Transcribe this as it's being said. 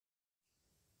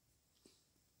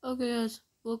Okay guys,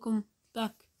 welcome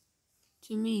back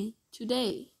to me.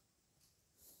 Today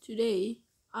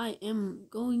I am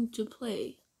going to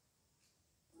play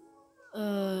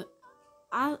uh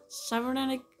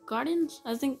Cybernetic Guardians?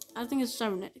 I think it's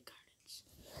Cybernetic Guardians.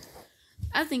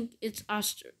 I think it's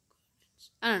Astral Guardians.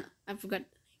 I don't know, I forgot the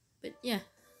name. But yeah.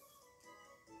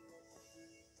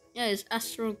 Yeah, it's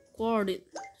Astral Guardians.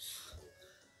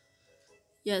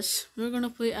 Yes, we're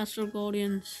gonna play Astral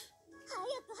Guardians.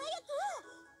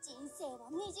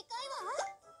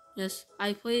 Yes,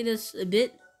 I played this a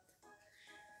bit.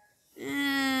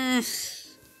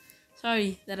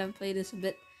 Sorry that I played this a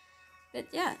bit. But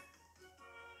yeah.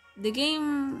 The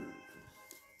game,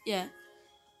 yeah.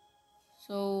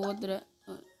 So what did I?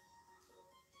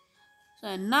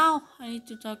 So now I need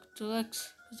to talk to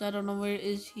Lex because I don't know where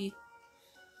is he.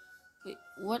 Wait,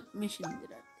 what mission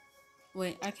did I?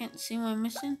 Wait, I can't see my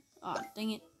mission. Ah, oh,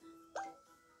 dang it.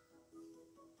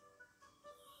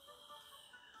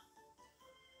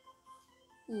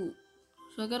 Ooh,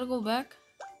 so I gotta go back,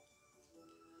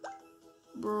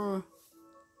 bro.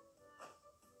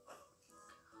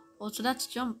 Oh, so that's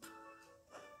jump.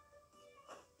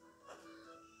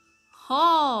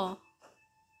 Oh,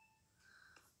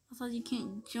 I thought you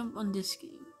can't jump on this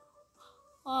game.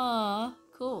 Ah,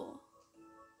 cool.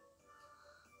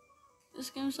 This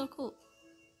game's so cool.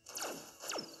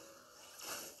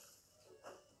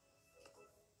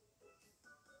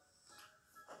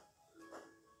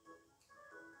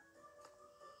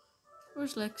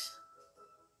 Where's Lex?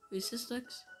 Is this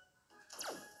Lex?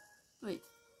 Wait.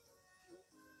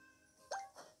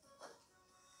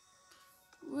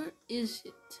 Where is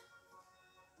it?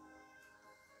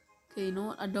 Okay, you know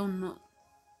what? I don't know.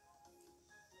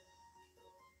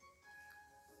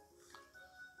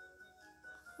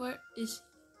 Where is it?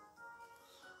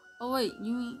 Oh wait,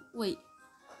 you mean wait.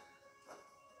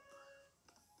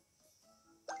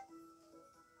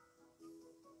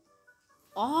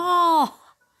 Oh,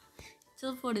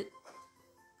 teleported.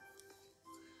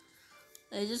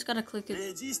 I just gotta click it.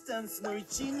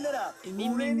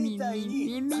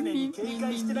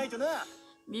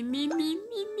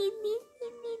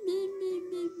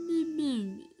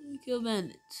 Kill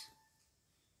bandits.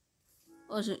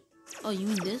 Oh, so, oh, you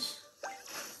mean this?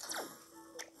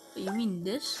 Oh, you mean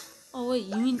this? Oh wait,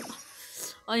 you mean?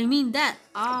 Oh, you mean that?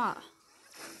 Ah.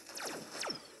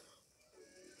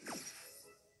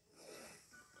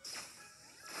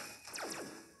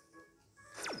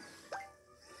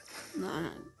 No,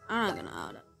 I'm not gonna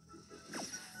out it.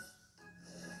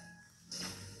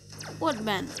 What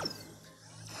bandit?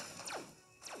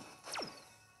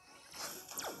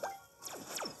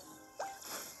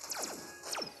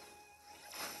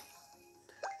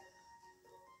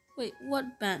 Wait,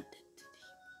 what bandit?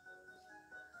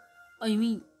 Oh, you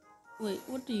mean? Wait,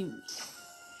 what do you mean?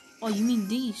 Oh, you mean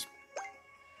these?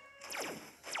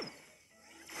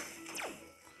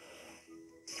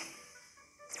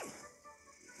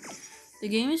 The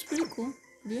game is pretty cool,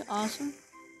 pretty awesome.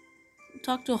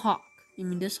 Talk to a hawk. You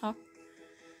mean this hawk?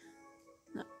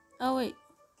 No. Oh wait.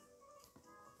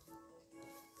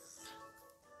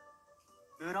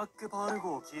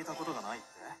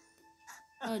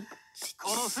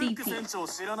 CP.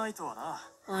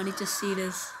 Oh, I need to see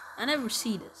this. I never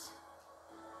see this.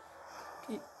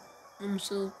 Okay, I'm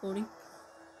still recording.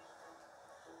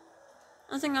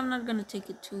 I think I'm not gonna take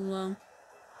it too long.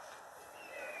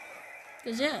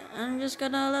 Cause yeah, I'm just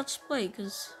gonna let's play.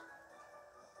 Cause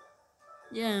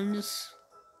yeah, I'm just.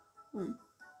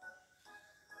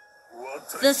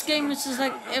 This game is just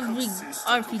like every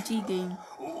RPG game,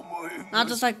 not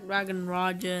just like Dragon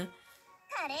Roger.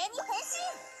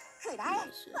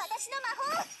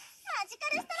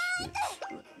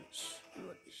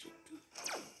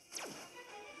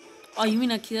 Oh, you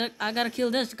mean I gotta kill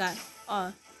this guy?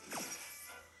 Oh,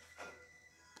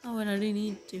 wait, I didn't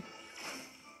need to.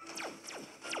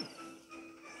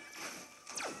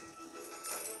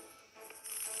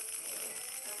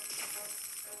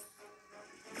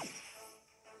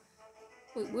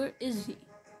 Wait, where is he?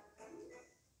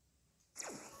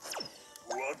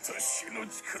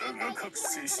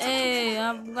 Hey,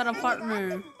 I've got a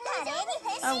partner.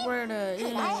 Alberta,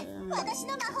 yeah.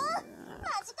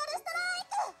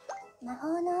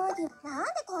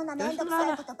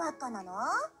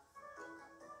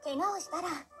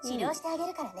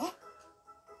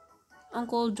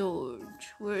 Uncle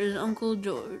George. Where is Uncle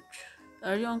George?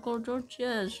 Are you Uncle George?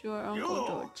 Yes, you are Uncle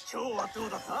George.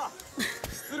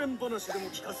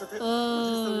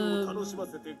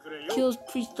 Kills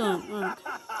priest on.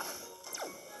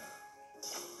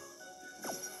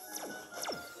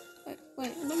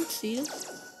 Wait, let me see this.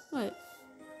 Wait.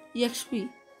 EXP.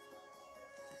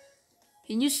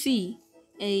 Can you see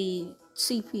a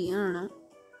CP? I don't know.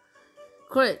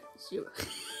 Crit 0.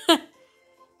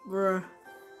 Bruh.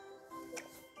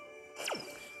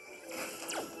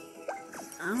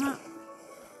 I'm not.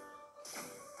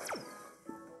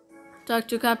 Talk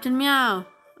to Captain Meow.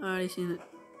 I already seen it.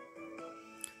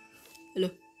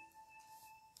 Hello.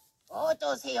 応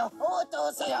答せよ、応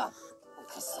答せよ。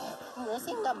くそ、無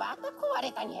線がまた壊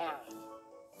れたにゃ。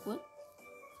What?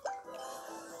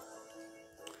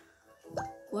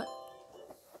 What?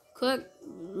 Click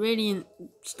Radiant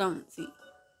Stone. See.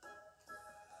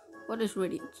 What is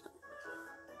Radiant Stone?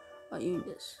 Oh, you need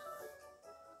this.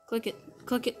 Click it.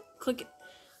 Click it. Click it.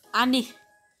 Andy.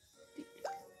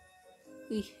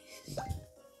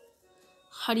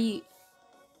 How do you...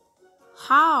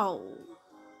 How?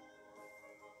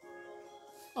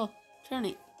 Oh, turn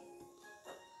it.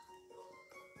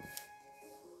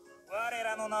 我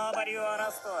らの縄張りを荒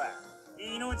らすとは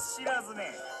命知らず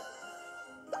め。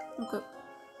 Okay.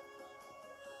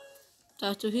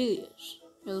 Talk to Helios.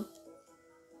 Hello.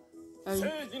 Are you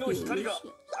正義の光が Helios?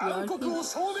 Yes. 暗 You are 黒を Helios.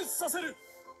 消滅させる。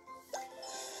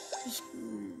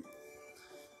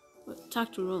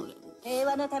 Talk to Roland. 平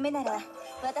和のためなら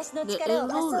私の The 力を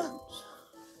貸そう Roland.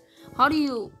 How do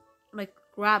you like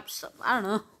grab stuff? I don't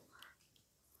know.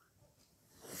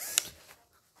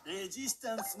 レジス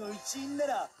タンスの一員な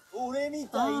ら俺み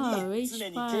たい Ah, に reach 常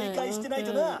に fire. 警戒してない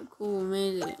と Okay, な。 cool,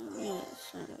 amazing.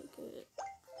 Yes, I like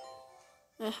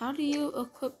it. How do you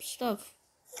equip stuff?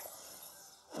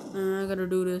 I gotta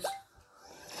do this.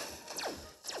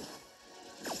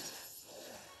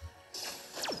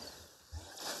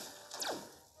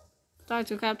 Talk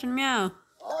to Captain Meow.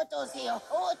 応答せよ、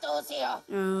応答せよ。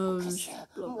 Oh, くそ、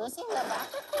無線がま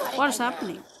た壊れたにゃ。 what is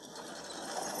happening?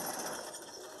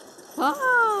 Wow,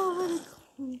 what a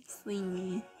cool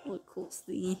thingy. What a cool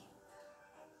thingy.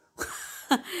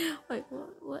 Wait,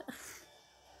 what?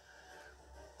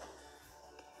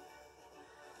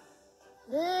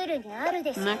 ルールにある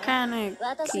でしょ。 Mechanic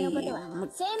私のこと key. は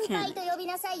先輩 Mechanic. と呼び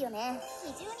なさいよね。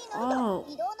地中に乗ると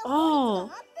Oh, 移動の効率 oh,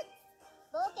 がアップ。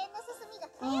冒険の進みが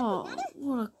速 oh, くなる。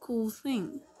 what a cool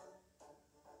thing.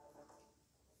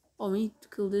 Oh, we need to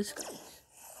kill this guy.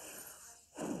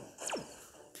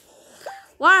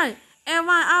 Why am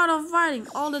I out of fighting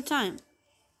all the time?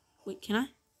 Wait, can I?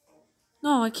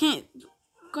 No, I can't.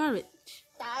 Garbage.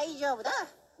 大丈夫だ。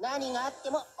何があって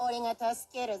も俺が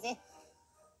助けるぜ。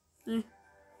 I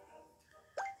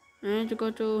need to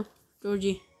go to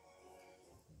Georgie.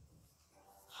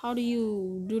 How do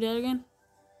you do that again?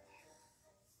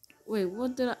 Wait,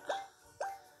 what did I...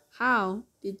 How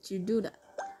did you do that?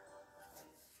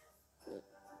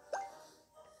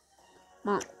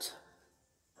 Mount.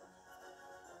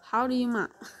 How do you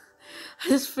mount? I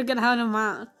just forgot how to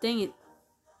mount. Dang it.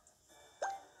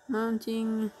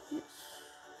 Mounting. Yes.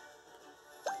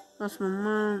 That's my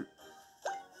mount.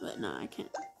 But no, I can't.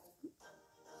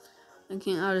 I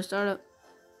can't auto start up.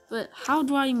 But how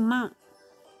do I mount?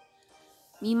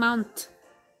 Me mount.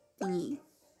 Thingy.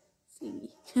 Thingy.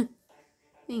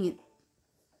 Dang it.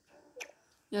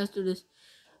 Yeah, let's do this.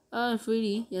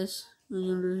 3D. Yes.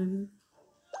 No.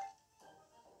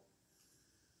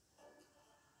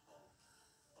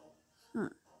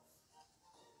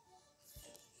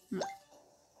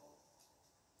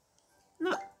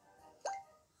 No.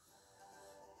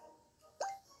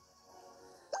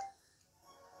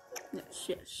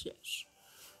 Yes.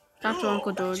 Talk to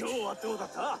Uncle George. 今日はどうだ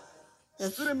った？ Yes,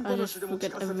 失恋 I 話 just でも聞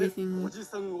forget かせて everything. おじ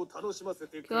さんを楽しませ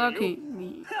てくれよ。 Okay,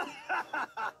 me.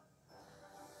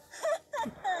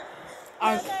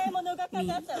 長いものがかか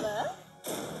ったわ。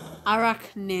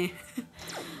 Arachne.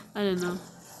 I don't know.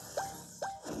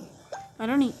 I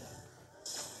don't need.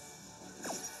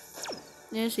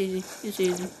 Yeah, it's easy. It's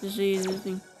easy. It's the easiest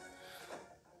thing.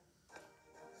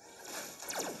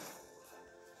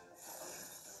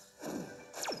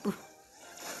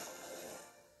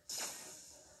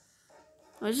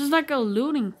 Oh, this is like a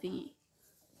looting thingy.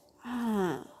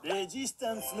 Ah. レジス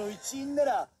タンスの一員な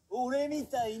ら俺み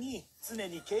たいに常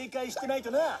に警戒してない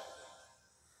とな。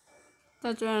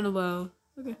 That's roundabout.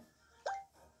 Okay.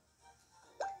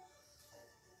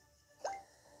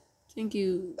 Thank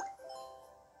you.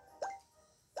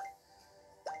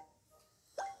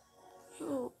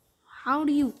 So, how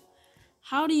do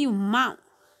you mount?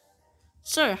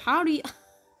 Sir, how do you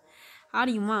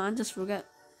mount? I just forgot.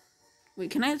 Wait,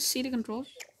 can I see the controls?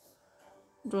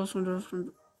 Controls.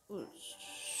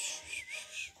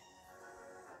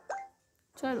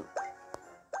 Title.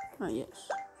 Ah, yes.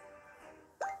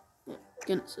 Yeah,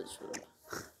 Genesis.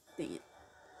 Dang it.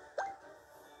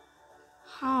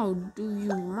 How do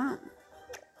you mount?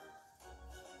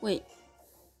 Wait.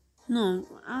 No,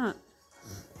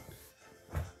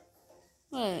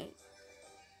 Wait.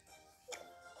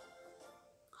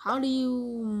 How do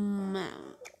you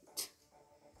mount?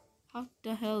 How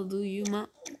the hell do you mount?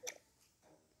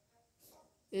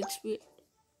 It's weird.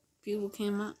 People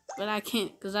can mount, but I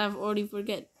can't because I've already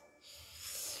forget.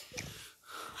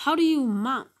 How do you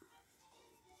mount?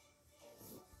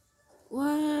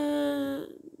 What?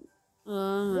 ル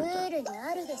ールに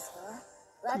あるでしょ。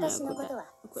私のことは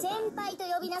先輩と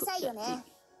呼びなさいよね。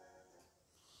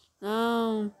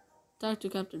No, talk to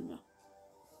Captain now.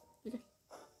 Okay.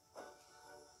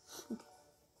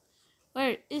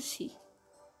 Where is he?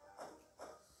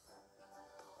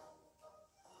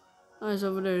 Oh, he's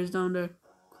over there. He's down there.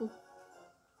 Cool.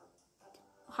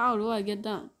 How do I get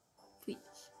down? Please.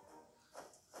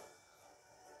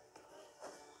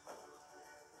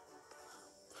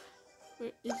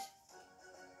 Where is?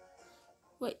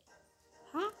 Wait.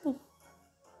 How?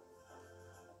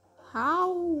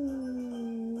 How?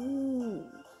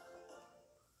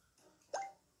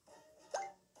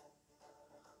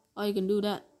 Oh, you can do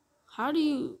that. How do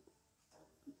you?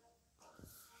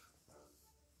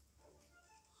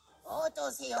 応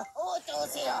答せよ、応答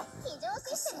せよ。机上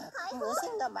システム開放。無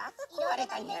線がまた壊れ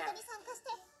たにゃ。イベントに参加して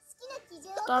好きな機銃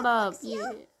を Start 獲 up. 得しよう。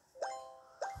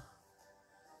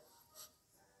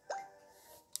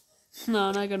 Yeah. No,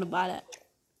 I'm not gonna buy that.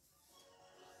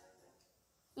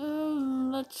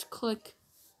 Let's click.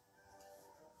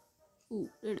 Ooh,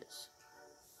 there it is.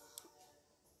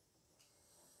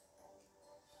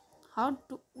 How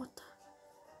do what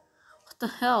the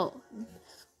hell?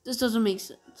 This doesn't make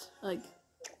sense. Like,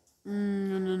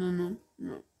 no.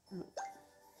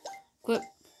 Click,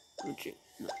 retreat.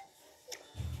 No.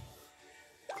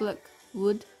 Click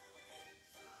wood.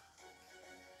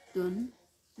 Done.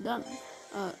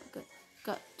 Okay.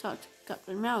 Talk to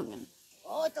Captain Malgan.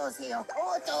 応答せよ、応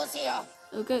答せよ。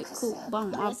 Okay, cool.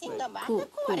 Bomb 無線 upgrade. がまた Cool, 壊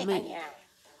cool, れた man. にゃ。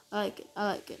 I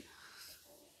like it.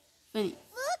 Fanny.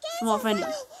 Small Fanny. 一緒に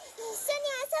遊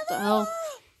What ぼ the う。 hell?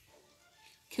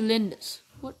 Killing this.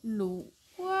 What in the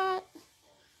what?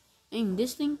 Aim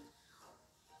this thing?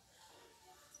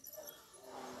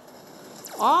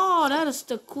 Oh, that is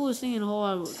the coolest thing in the whole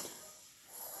world.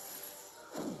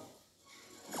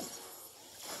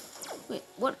 Wait,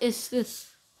 what is this?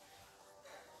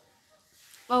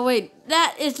 Oh wait,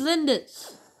 that is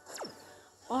Linda's.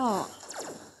 Oh.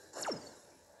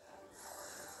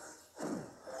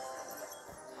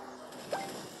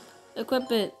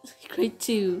 Equip it. Grade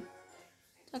 2.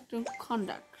 Doctor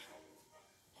conduct.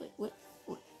 Wait,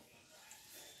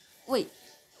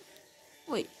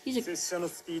 he's a... 拙者の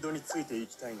スピードについてい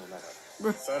きたいのなら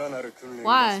Bruh. さらなる訓練が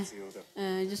Why? 必要だ。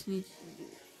 I just need...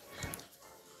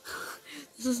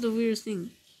 This is the weirdest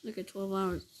thing. Look at 12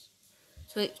 hours.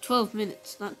 So wait, 12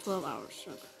 minutes, not 12 hours.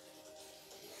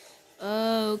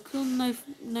 Okay. Cool knife,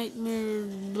 nightmare,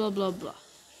 blah blah blah.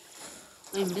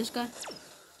 Aim this guy.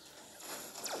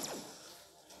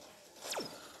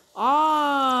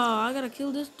 Oh, I gotta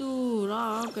kill this dude.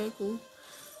 Oh, okay, cool.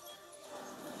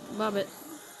 Bob it.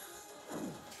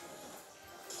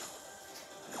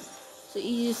 It's the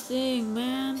easiest thing,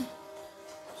 man.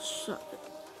 Shut it.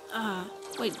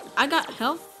 Wait, I got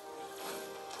health?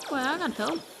 Wait, I got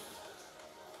health?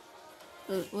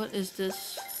 Wait, what is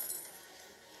this?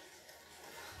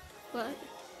 What?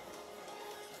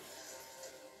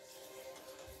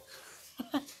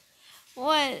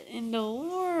 What in the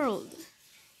world?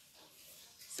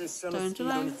 拙者のスピ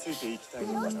ードについていきたい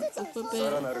のなら Equip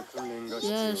さら it. なる訓練が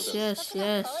必要だ。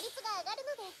 Yes.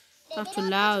 Talk to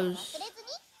Louse.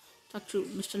 Talk to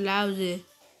Mr. Lousy.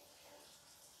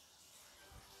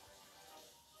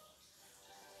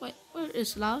 Wait, where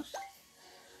is Louse?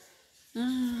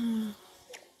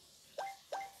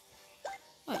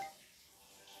 Wait.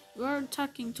 We're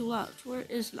talking to Louse. Where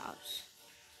is Louse?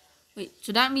 Wait,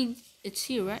 so that means it's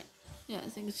here, right? Yeah, I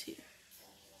think it's here.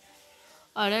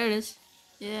 Oh, there it is.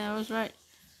 Yeah, I was right.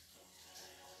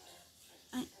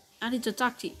 I need to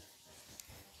talk to you.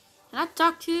 Can I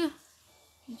talk to you?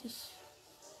 You just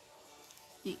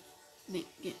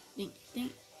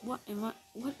think. What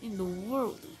in the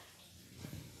world?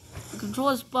 The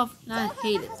controller is buff and I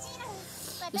hate it.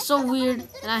 It's so weird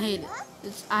and I hate it.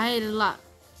 I hate it a lot.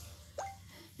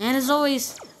 And it's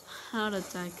always heart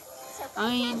attack. I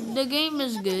mean, the game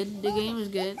is good.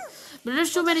 But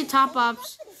there's so many top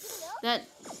ups that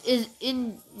is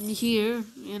in here,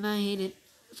 and I hate it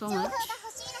so much.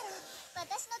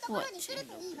 What in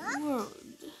the world?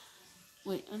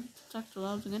 Wait, I need to talk to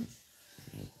Loud again.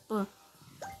 Bruh.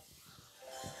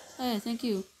 Hey, thank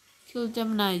you. Kill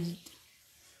demonized.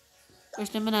 Where's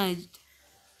demonized?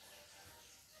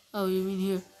 Oh, you mean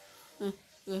here?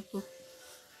 Yeah, cool.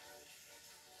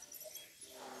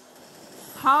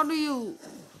 How do you?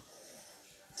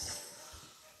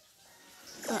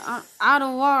 Out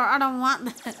of war. I don't want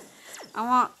that.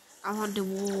 I want the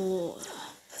war.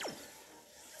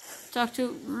 Talk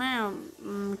to ma'am.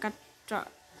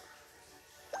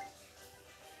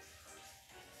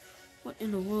 What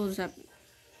in the world is happening?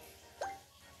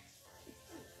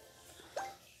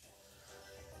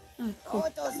 Oh, cool. 応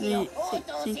答せよ Thank 応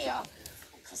答 thank せ you. よ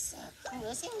くそ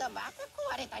無線がまた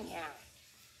壊れたにゃ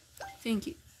Thank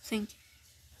you. Thank you.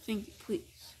 Thank you. Please.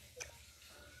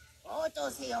 応答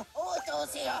せよ応答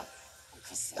せよ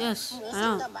くそ Yes, 無 I 線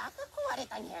know. がまた壊れ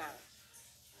たにゃ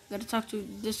Gotta talk to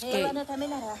this 平和 guy のため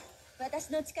なら私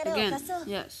の力を again. 貸そう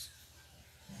Yes.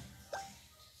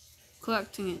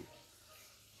 Collecting it.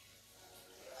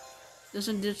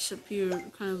 Doesn't disappear.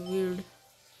 Kind of weird.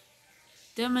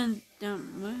 Damn.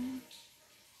 What?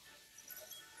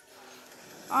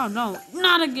 Oh no,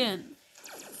 not again.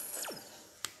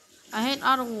 I hate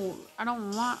auto war. I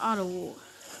don't want auto war.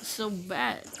 It's so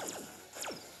bad.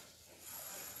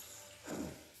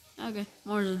 Okay,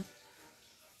 Morrison.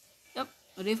 Yep,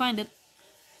 where do you find it?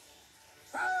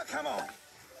 ああカモン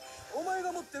お前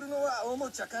が持ってるのはお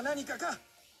もちゃか何かか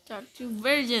Talk to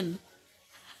Virgin.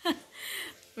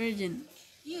 Virgin.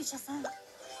 勇者さん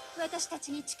私た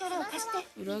ちに力を貸して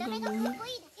Do I go to here?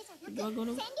 Do I go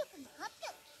to?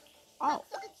 Oh,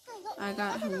 I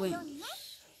got her wings.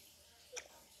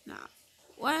 Now,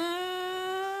 what?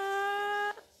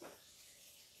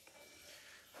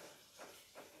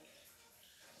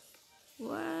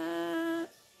 What?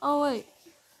 Oh wait.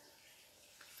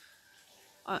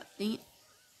 Dang it.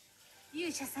 勇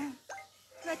者さん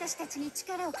私たちに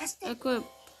力を貸して Equip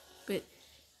it.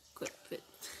 Equip it.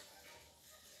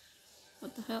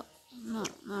 What the hell? No,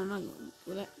 I'm not going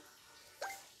to do that.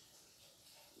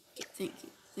 Okay,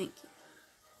 thank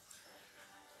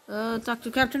you. Talk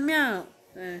to Captain Meow.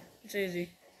 It's easy.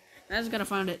 I just gotta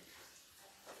find it.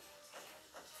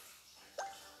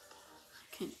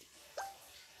 Can't.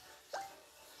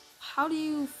 How do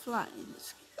you fly in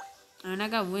this game? I mean, I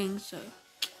got wings, so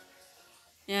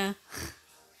yeah.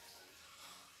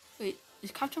 Wait,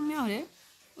 is Captain Meow there?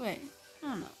 Wait,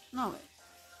 no way.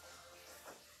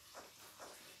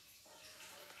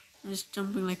 I'm just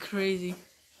jumping like crazy.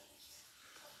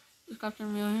 Is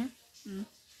Captain Meow here?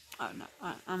 Oh no,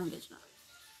 I'm gonna get you now.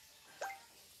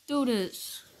 Do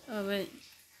this. Oh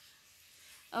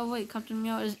wait, Captain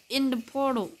Meow is in the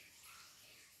portal.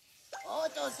 応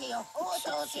答せよ応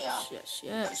答せよ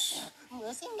Yes.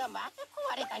 無線がまた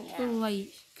壊れたにゃ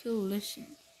Kill listen.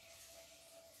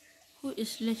 Who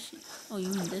is listen? Oh, you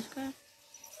mean this guy?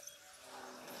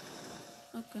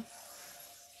 Okay.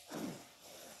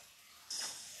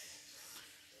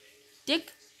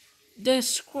 Dick the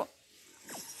scroll.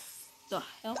 The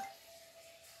hell?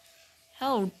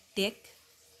 Hell, Dick.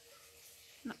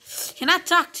 No. Can I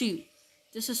talk to you?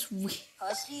 This is weird.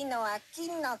 欲しいのは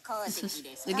金の鉱石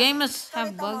です The か game must それ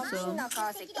have とも bugs, 金 so の鉱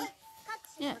石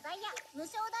yeah, 無償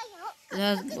ダイヤを it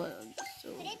has bugs.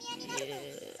 So プレミアになると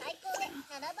yeah. 最高で7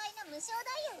倍の無償ダ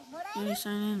イヤをもらえ Let る me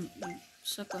sign in, you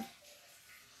sucker.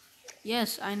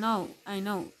 Yes, I know.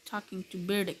 Talking to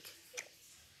Burdick.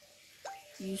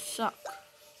 You suck.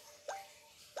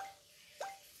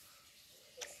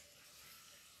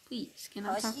 Please, can I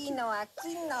欲 talk し to い you? のは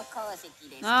金の鉱石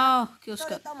ですか No, kill そ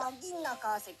れ Scott. とも銀の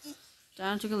鉱石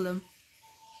Time to kill them.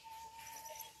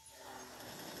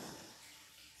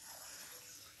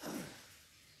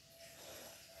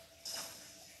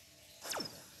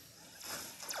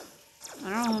 I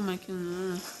don't know who am I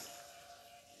killing.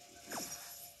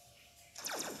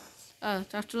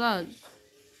 Talk to Lodge.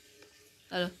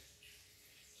 Hello.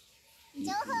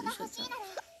 情報が欲しいなら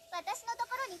私のと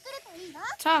ころに来るといいわ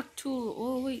Talk to.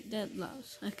 Oh wait, that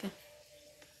Lodge. Okay.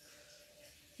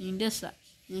 You mean this Lodge?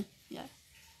 Yeah.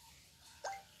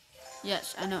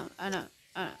 Yes, I know.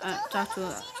 Talk to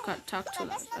Lodge. Talk to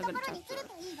Lodge. 私 I のと gotta ころに talk 来 to る Lodge.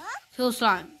 といいわ Kill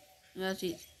slime. That's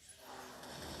easy.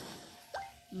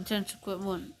 Intense equip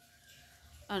one.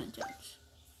 Unintense.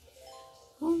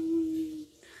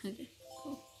 Okay,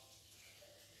 cool.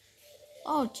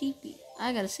 Oh, TP.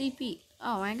 I got a CP.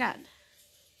 Oh my god.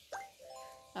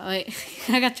 Oh wait,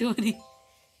 I got too many.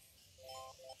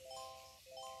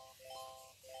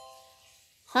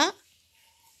 Huh?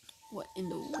 What in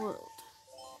the world?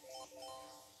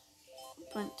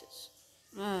 Apprentice.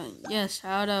 Yes,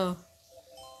 how do?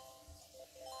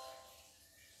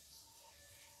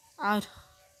 Out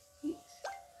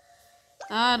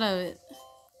of it.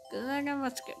 Cause I got my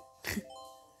scared.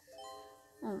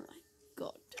 Oh my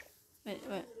god. Wait.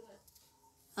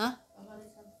 Huh?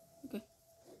 Okay.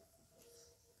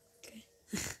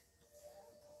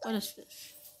 What is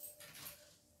this?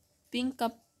 Pink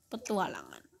up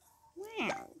petualangan.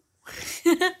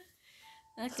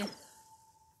 Okay.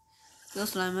 Kill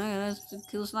slime. Okay, let's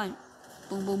kill slime.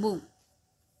 Boom, boom, boom.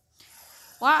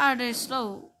 Why are they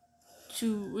slow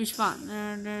to respawn?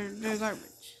 They're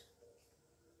garbage.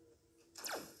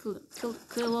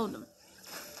 Kill all of them.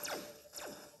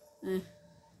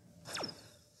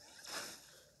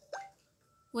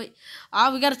 Wait.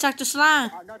 We gotta attack the slime.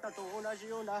 あなたと同じ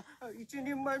ような一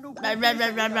人前の Blah, blah,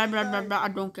 blah, blah, blah, blah, blah, blah. I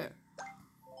don't care.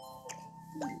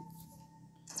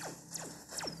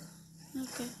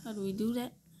 Okay, how do we do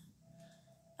that?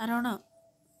 I don't know.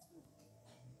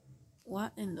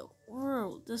 What in the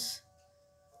world? This.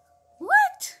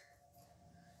 What?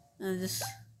 This.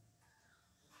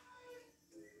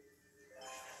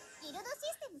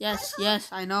 Yes,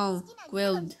 I know.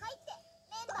 Guild.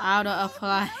 How to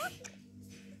apply.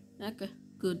 Okay,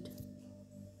 good.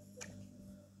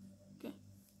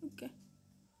 Okay.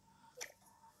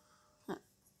 Huh.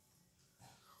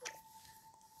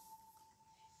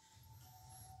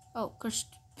 Oh,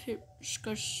 cursed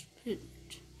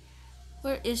spirit.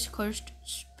 Where is cursed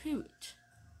spirit?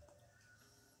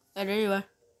 Oh, there you are.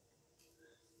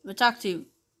 Let me talk to you.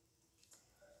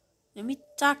 Let me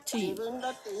talk to 自 you. 分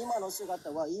だって今の姿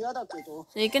は嫌だけど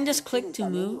So you can just click to 生きるた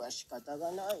めに move. は仕方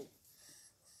がない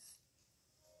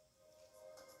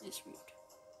It's weird.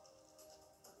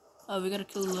 Oh, we gotta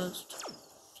kill Lust.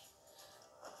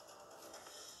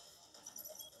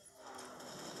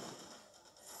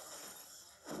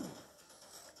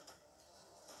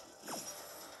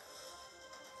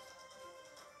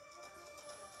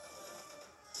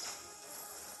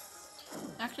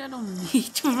 Actually, I don't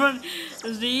need to run.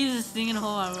 It's the easiest thing in the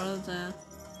whole wide world.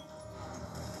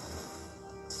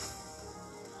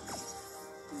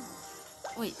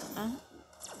 Wait,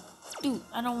 dude,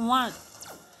 I don't want.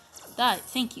 Die.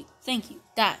 Thank you.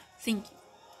 Die. Thank you.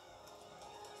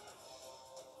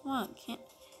 Come on, can't.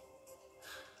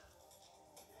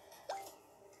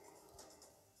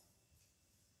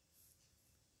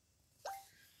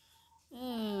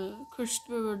 Cursed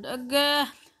spirit again.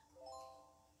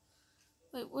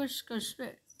 Wait, where's cursed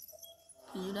spirit?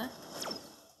 Can you die?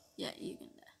 Yeah, you can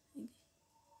die. Okay.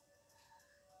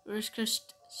 Where's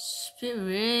cursed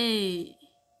spirit?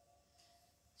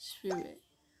 Spirit.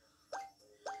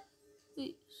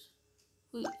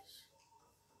 Please.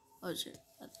 Oh shit.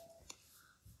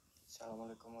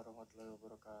 Assalamualaikum warahmatullahi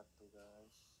wabarakatuh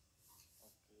guys.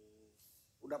 Oke.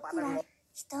 Udah panas.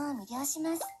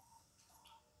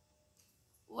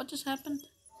 What just happened?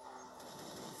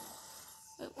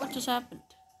 Wait, what just happened?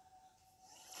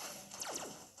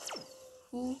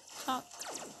 Who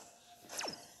talked?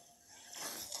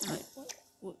 Wait,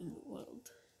 what in the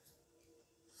world?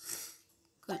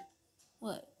 Okay,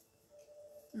 what?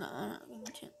 No, I'm not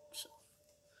gonna chant myself.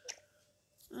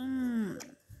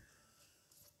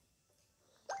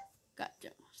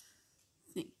 Gotcha.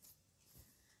 See.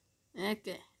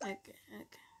 Okay.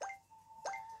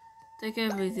 Take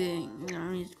everything.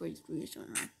 It's great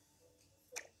reason.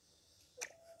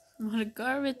 What a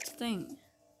garbage thing.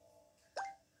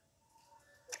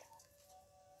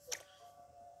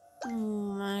 Oh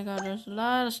my god, there's a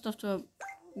lot of stuff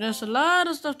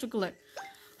to collect.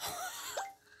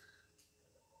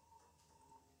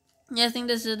 Yeah, I think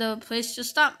this is the place to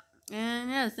stop. And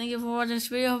yeah, thank you for watching this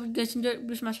video. Hope you guys enjoyed.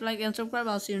 Please smash a like and subscribe.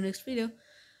 I'll see you in the next video.